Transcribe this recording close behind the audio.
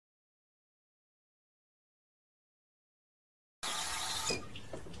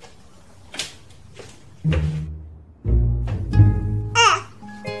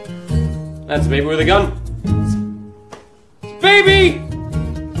That's a baby with a gun. Baby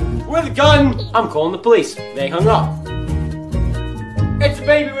with a gun. I'm calling the police. They hung up. It's a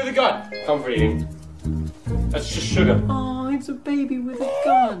baby with a gun. Comfort eating. That's just sugar. Oh, it's a baby with a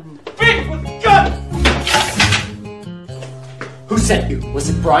gun. Baby with a gun! Who sent you? Was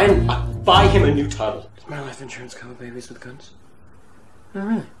it Brian? Buy him a new title. Does my life insurance cover babies with guns? No,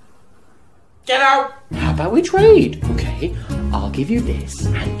 really. Get out! How about we trade? Okay, I'll give you this,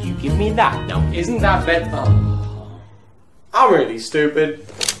 and you give me that. Now, isn't that better? Oh, I'm really stupid.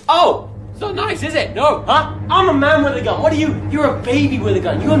 Oh, it's not nice, is it? No, huh? I'm a man with a gun. What are you? You're a baby with a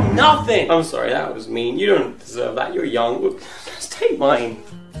gun. You're nothing. I'm sorry, that was mean. You don't deserve that. You're young. Just take mine.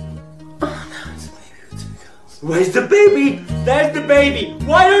 Oh, no, it's a baby with 2 guns. Where's the baby? There's the baby.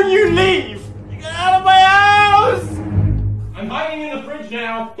 Why don't you leave? Get out of my house! I'm hiding in the fridge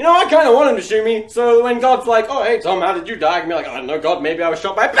now. You know, I kind of want him to shoot me. So when God's like, oh, hey, Tom, how did you die? I can be like, I don't know, God, maybe I was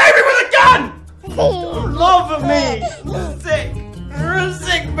shot by a baby with a gun! Don't laugh at me. I'm sick. You're a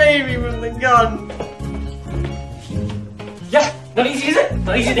sick baby with a gun. Yeah, not easy, is it?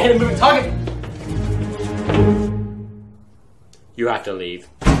 Not easy to hit a moving target. You have to leave.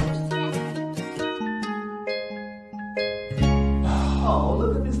 Oh,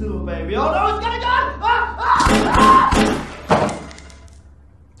 look at this little baby. Oh no, it's got a gun!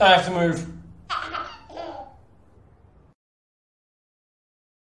 I have to move.